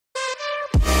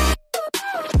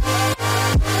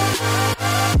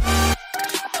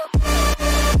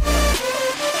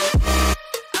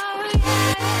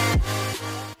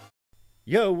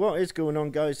Yo, what is going on,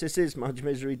 guys? This is Maj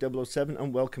Misery 007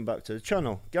 and welcome back to the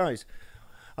channel. Guys,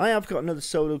 I have got another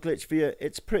solo glitch for you.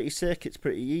 It's pretty sick, it's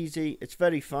pretty easy, it's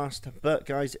very fast, but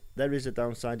guys, there is a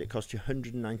downside. It costs you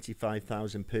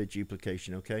 195,000 per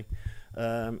duplication, okay?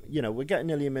 You know, we're getting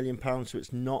nearly £1 million, so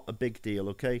it's not a big deal,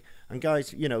 okay? And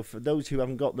guys, you know, for those who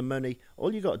haven't got the money,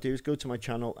 all you got to do is go to my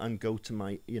channel and go to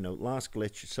my, last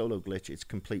glitch, solo glitch. It's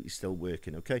completely still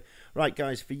working, okay? Right,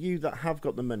 guys, for you that have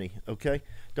got the money, okay?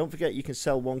 Don't forget you can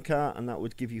sell one car and that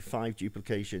would give you 5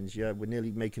 duplications. Yeah, we're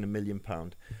nearly making £1 million.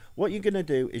 What you're going to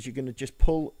do is you're going to just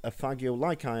pull a Fagio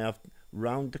like I have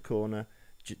round the corner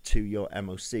to your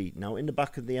MOC. Now, in the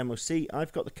back of the MOC,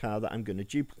 I've got the car that I'm going to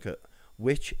duplicate,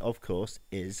 which of course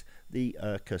is the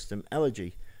custom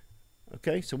Elegy.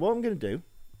 Okay, so what I'm going to do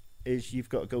is you've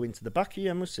got to go into the back of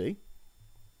your MOC,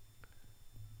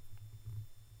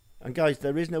 and guys,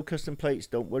 there is no custom plates.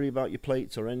 Don't worry about your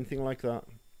plates or anything like that.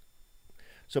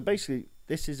 So basically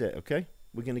this is it, okay?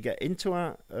 We're going to get into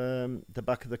our the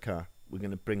back of the car. We're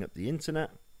going to bring up the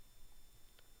internet,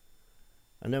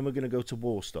 and then we're going to go to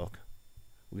Warstock.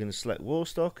 We're going to select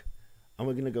Warstock, and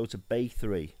we're going to go to Bay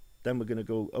 3. Then we're going to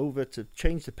go over to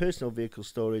change the personal vehicle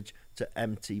storage to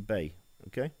empty bay,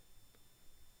 okay?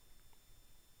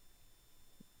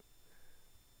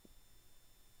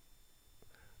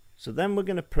 So then we're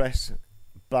going to press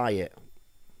buy it.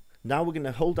 Now we're going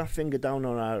to hold our finger down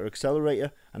on our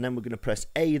accelerator, and then we're going to press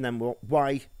A and then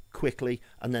Y quickly,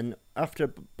 and then after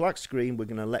a black screen we're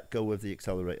going to let go of the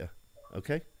accelerator,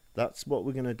 okay? That's what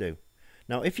we're going to do.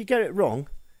 Now if you get it wrong,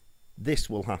 this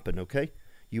will happen, okay?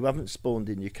 You haven't spawned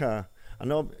in your car. I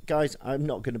know, guys, I'm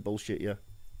not going to bullshit you.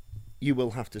 You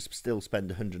will have to still spend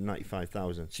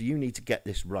 195,000. So you need to get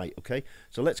this right, okay?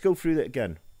 So let's go through that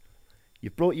again.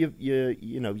 You've brought your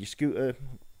scooter,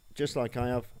 just like I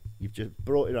have. You've just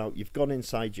brought it out. You've gone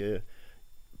inside your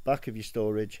back of your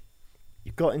storage.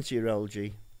 You've got into your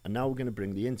LG, and now we're going to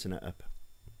bring the internet up.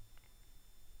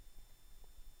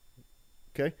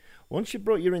 Okay. Once you've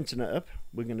brought your internet up,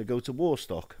 we're going to go to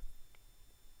Warstock.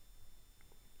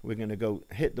 We're going to go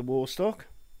hit the Warstock,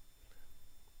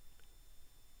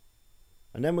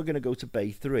 and then we're going to go to Bay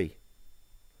 3.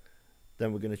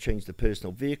 Then we're going to change the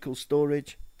personal vehicle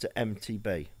storage to empty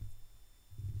bay.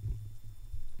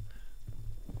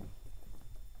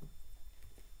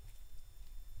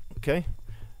 Okay,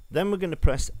 then we're going to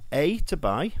press A to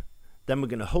buy. Then we're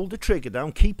going to hold the trigger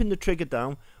down, keeping the trigger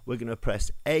down. We're going to press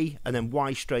A and then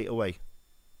Y straight away.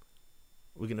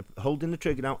 We're going to hold in the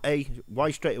trigger now, A,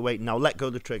 Y straight away. Now let go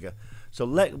of the trigger. So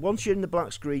once you're in the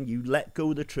black screen, you let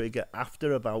go of the trigger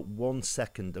after about 1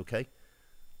 second, okay?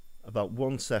 About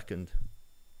 1 second.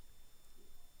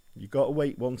 You've got to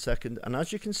wait 1 second. And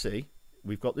as you can see,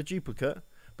 we've got the duplicate,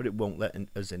 but it won't let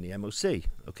us in the MOC,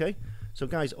 okay? So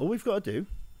guys, all we've got to do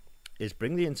is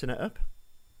bring the internet up.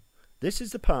 This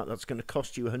is the part that's going to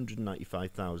cost you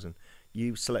 195,000.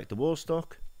 You select the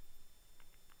Warstock,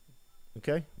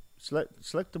 okay?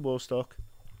 Select the Warstock,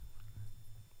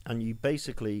 and you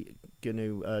basically going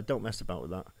to don't mess about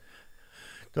with that.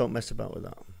 Don't mess about with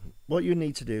that. What you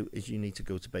need to do is you need to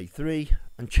go to Bay 3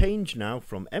 and change now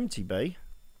from empty bay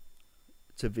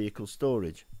to vehicle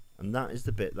storage, and that is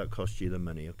the bit that costs you the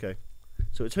money, okay?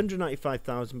 So it's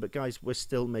 195,000, but guys, we're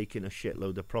still making a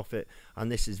shitload of profit,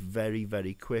 and this is very,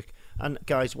 very quick. And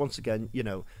guys, once again, you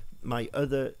know, my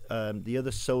other the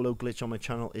other solo glitch on my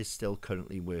channel is still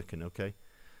currently working, okay?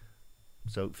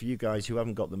 So for you guys who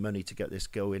haven't got the money to get this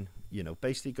going, you know,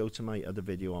 basically go to my other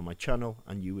video on my channel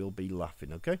and you will be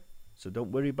laughing, okay? So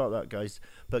don't worry about that, guys.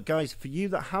 But guys, for you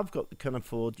that have got, can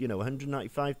afford, you know,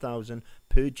 195,000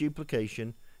 per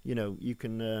duplication, you know, you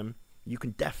can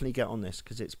definitely get on this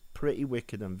because it's pretty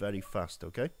wicked and very fast,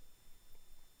 okay?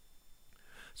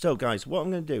 So guys, what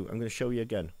I'm going to do, I'm going to show you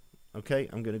again, okay?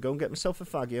 I'm going to go and get myself a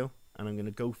Fagio, and I'm going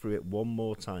to go through it one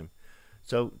more time.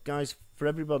 So guys, for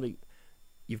everybody,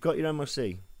 you've got your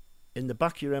MOC. In the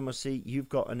back of your MOC, you've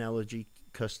got an Elegy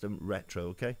custom retro,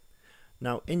 okay?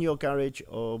 Now, in your garage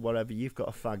or whatever, you've got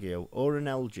a Fagio or an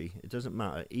LG. It doesn't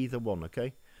matter, either one,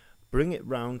 okay? Bring it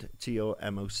round to your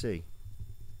MOC.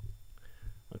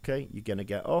 Okay, you're going to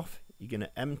get off, you're going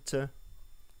to enter,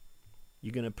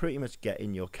 you're going to pretty much get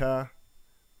in your car,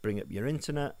 bring up your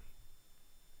internet,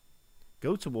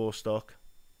 go to Warstock,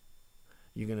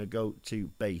 you're going to go to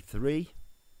Bay 3,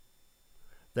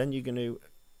 then you're going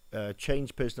to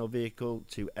change personal vehicle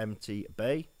to empty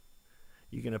bay.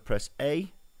 You're going to press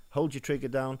A, hold your trigger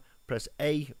down, press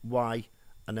A, Y,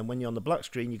 and then when you're on the black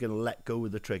screen, you're going to let go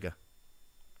of the trigger.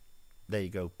 There you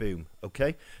go, boom,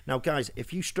 okay? Now guys,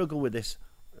 if you struggle with this,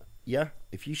 Yeah,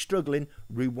 if you're struggling,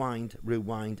 rewind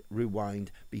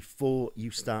before you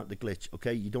start the glitch,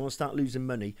 okay? You don't want to start losing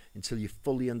money until you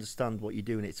fully understand what you're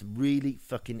doing. It's really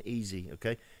fucking easy,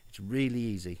 okay? It's really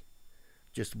easy.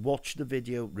 Just watch the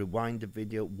video, rewind the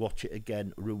video, watch it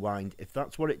again, rewind. If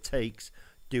that's what it takes,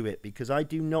 do it, because I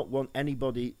do not want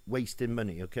anybody wasting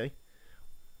money, okay?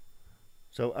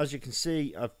 So as you can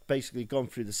see, I've basically gone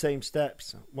through the same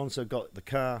steps. Once I got the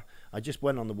car, I just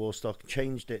went on the Warstock,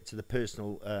 changed it to the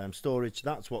personal storage.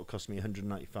 That's what cost me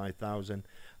 195,000.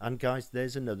 And guys,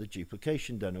 there's another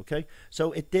duplication done, okay?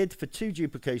 So it did, for 2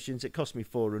 duplications, it cost me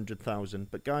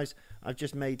 400,000. But guys, I've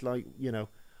just made, like, you know,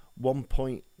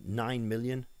 1.9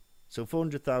 million. So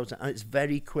 400,000, and it's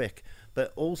very quick.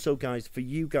 But also, guys, for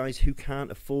you guys who can't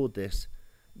afford this,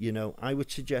 you know, I would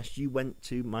suggest you went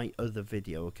to my other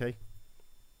video, okay?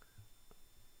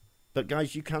 But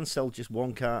guys, you can sell just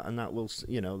 1 car, and that will,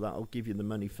 you know, that'll give you the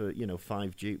money for, you know,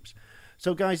 5 dupes.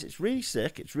 So guys, it's really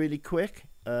sick. It's really quick.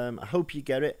 I hope you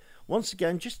get it. Once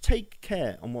again, just take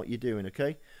care on what you're doing,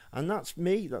 okay? And that's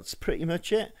me. That's pretty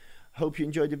much it. Hope you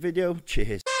enjoyed the video.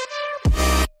 Cheers.